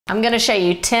I'm gonna show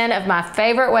you 10 of my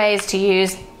favorite ways to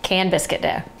use canned biscuit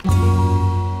dough.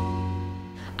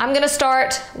 I'm gonna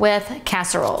start with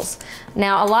casseroles.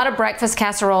 Now, a lot of breakfast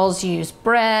casseroles use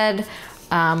bread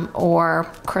or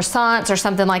croissants or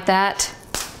something like that.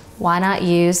 Why not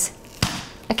use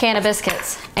a can of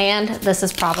biscuits? And this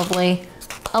is probably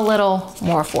a little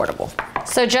more affordable.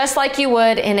 So just like you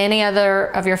would in any other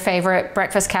of your favorite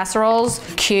breakfast casseroles,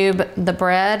 cube the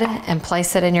bread and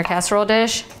place it in your casserole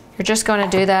dish. You're just going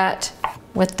to do that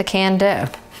with the canned dough.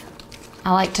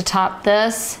 I like to top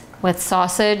this with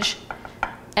sausage,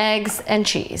 eggs, and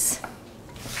cheese.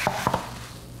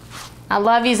 I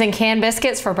love using canned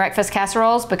biscuits for breakfast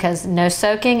casseroles because no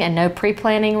soaking and no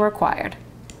pre-planning required.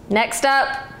 Next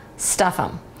up, stuff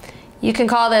them. You can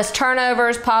call this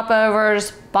turnovers,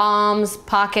 popovers, bombs,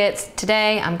 pockets.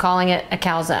 Today, I'm calling it a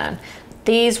calzone.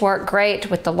 These work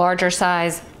great with the larger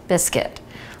size biscuit.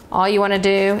 All you want to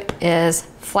do is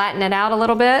flatten it out a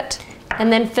little bit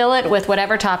and then fill it with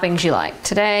whatever toppings you like.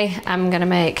 Today, I'm gonna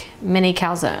make mini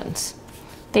calzones.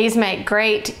 These make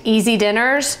great easy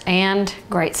dinners and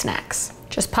great snacks.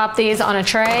 Just pop these on a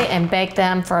tray and bake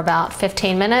them for about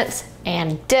 15 minutes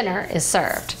and dinner is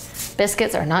served.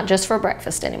 Biscuits are not just for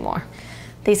breakfast anymore.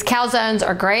 These calzones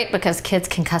are great because kids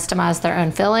can customize their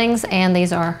own fillings and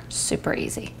these are super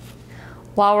easy.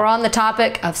 While we're on the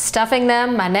topic of stuffing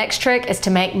them, my next trick is to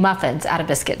make muffins out of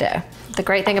biscuit dough. The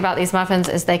great thing about these muffins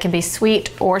is they can be sweet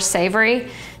or savory.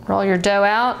 Roll your dough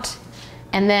out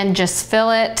and then just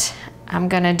fill it. I'm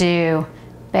gonna do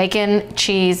bacon,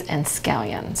 cheese, and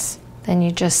scallions. Then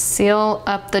you just seal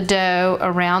up the dough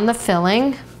around the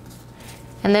filling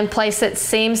and then place it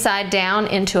seam side down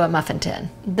into a muffin tin.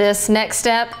 This next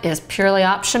step is purely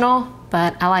optional,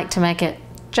 but I like to make it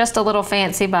just a little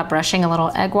fancy by brushing a little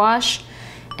egg wash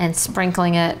and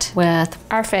sprinkling it with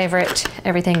our favorite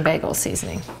everything bagel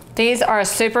seasoning. These are a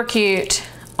super cute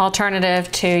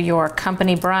alternative to your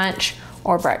company brunch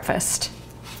or breakfast.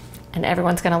 And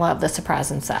everyone's gonna love the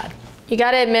surprise inside. You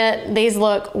gotta admit, these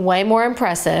look way more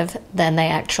impressive than they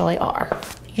actually are.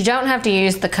 You don't have to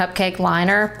use the cupcake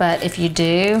liner, but if you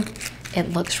do,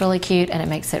 it looks really cute and it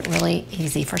makes it really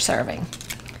easy for serving.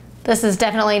 This is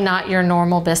definitely not your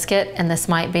normal biscuit, and this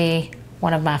might be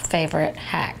one of my favorite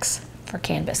hacks for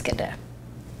canned biscuit dough.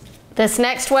 This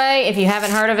next way, if you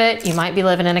haven't heard of it, you might be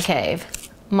living in a cave.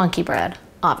 Monkey bread,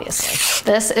 obviously.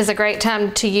 This is a great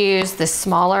time to use this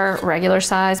smaller, regular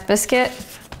size biscuit.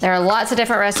 There are lots of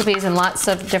different recipes and lots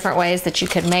of different ways that you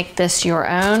could make this your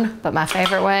own, but my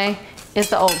favorite way is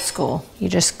the old school. You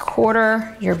just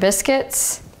quarter your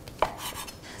biscuits,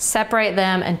 separate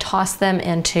them, and toss them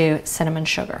into cinnamon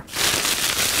sugar.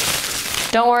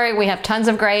 Don't worry, we have tons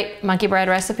of great monkey bread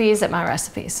recipes at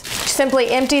MyRecipes. Simply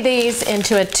empty these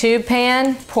into a tube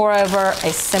pan, pour over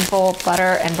a simple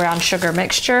butter and brown sugar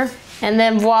mixture, and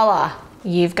then voila,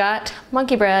 you've got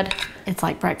monkey bread. It's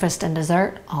like breakfast and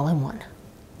dessert all in one.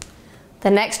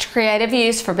 The next creative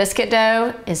use for biscuit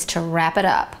dough is to wrap it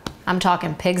up. I'm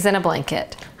talking pigs in a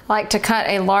blanket. I like to cut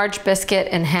a large biscuit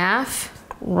in half,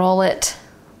 roll it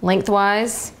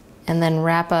lengthwise, and then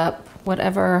wrap up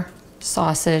whatever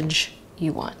sausage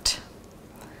you want.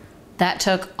 That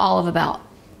took all of about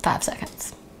 5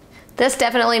 seconds. This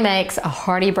definitely makes a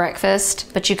hearty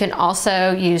breakfast, but you can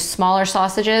also use smaller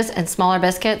sausages and smaller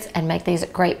biscuits and make these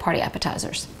great party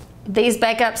appetizers. These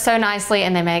bake up so nicely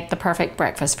and they make the perfect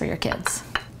breakfast for your kids.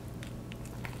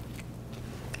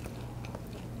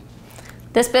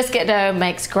 This biscuit dough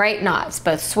makes great knots,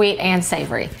 both sweet and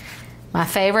savory. My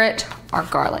favorite are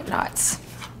garlic knots.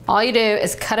 All you do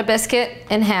is cut a biscuit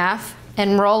in half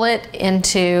and roll it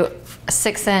into a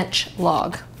 6-inch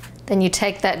log. Then you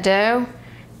take that dough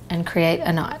and create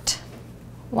a knot.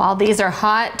 While these are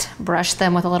hot, brush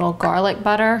them with a little garlic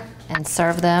butter and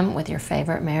serve them with your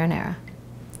favorite marinara.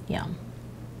 Yum.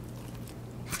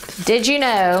 Did you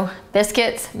know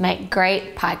biscuits make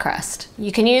great pie crust?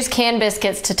 You can use canned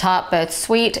biscuits to top both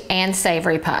sweet and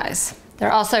savory pies.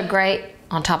 They're also great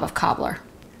on top of cobbler.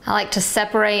 I like to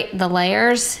separate the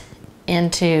layers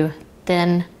into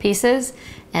thin pieces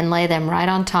and lay them right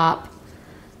on top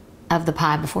of the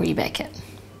pie before you bake it.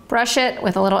 Brush it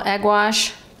with a little egg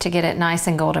wash to get it nice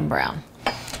and golden brown.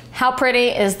 How pretty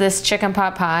is this chicken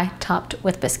pot pie topped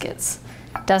with biscuits?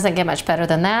 Doesn't get much better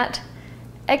than that.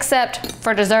 Except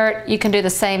for dessert, you can do the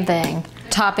same thing.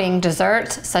 Topping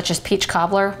desserts such as peach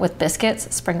cobbler with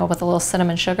biscuits sprinkled with a little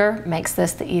cinnamon sugar makes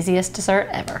this the easiest dessert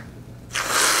ever.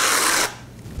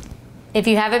 If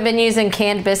you haven't been using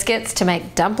canned biscuits to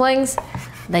make dumplings,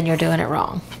 then you're doing it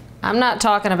wrong. I'm not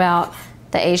talking about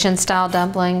the Asian style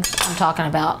dumplings, I'm talking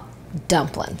about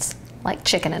dumplings, like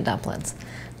chicken and dumplings.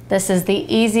 This is the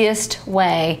easiest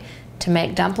way to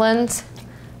make dumplings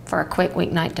for a quick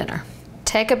weeknight dinner.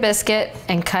 Take a biscuit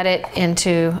and cut it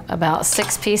into about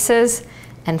 6 pieces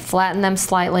and flatten them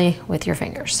slightly with your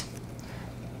fingers.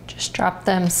 Just drop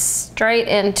them straight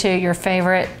into your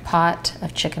favorite pot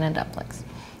of chicken and dumplings.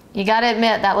 You gotta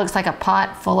admit, that looks like a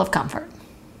pot full of comfort.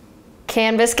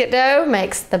 Canned biscuit dough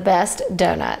makes the best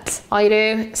donuts. All you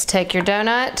do is take your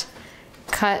donut,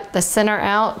 cut the center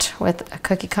out with a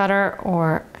cookie cutter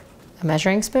or a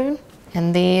measuring spoon,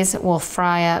 and these will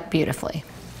fry up beautifully.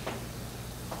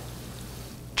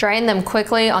 Drain them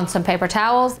quickly on some paper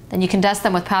towels, then you can dust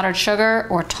them with powdered sugar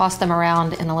or toss them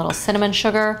around in a little cinnamon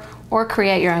sugar or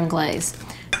create your own glaze.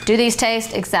 Do these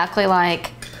taste exactly like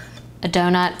a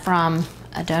donut from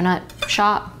a donut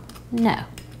shop? No.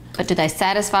 But do they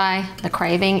satisfy the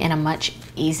craving in a much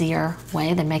easier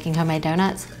way than making homemade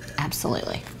donuts?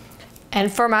 Absolutely.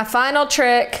 And for my final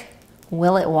trick,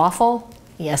 will it waffle?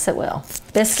 Yes, it will.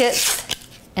 Biscuits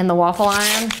in the waffle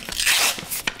iron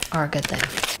are a good thing.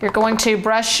 You're going to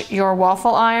brush your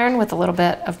waffle iron with a little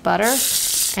bit of butter.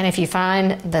 And if you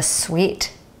find the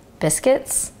sweet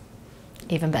biscuits,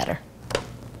 even better.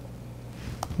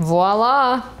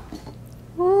 Voila.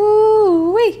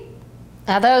 Woo-wee.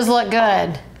 Now those look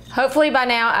good. Hopefully by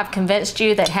now I've convinced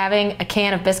you that having a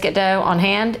can of biscuit dough on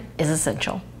hand is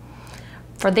essential.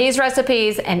 For these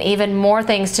recipes and even more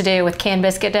things to do with canned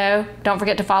biscuit dough, don't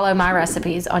forget to follow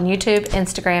MyRecipes on YouTube,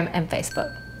 Instagram, and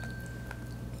Facebook.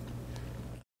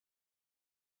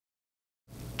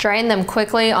 Drain them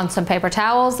quickly on some paper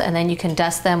towels and then you can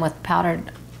dust them with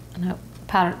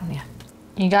yeah.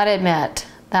 You gotta admit,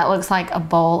 that looks like a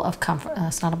bowl of comfort.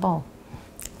 That's not a bowl.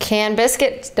 Canned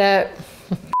biscuit dough.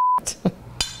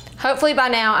 Hopefully by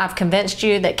now I've convinced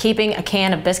you that keeping a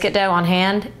can of biscuit dough on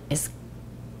hand is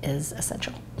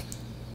essential.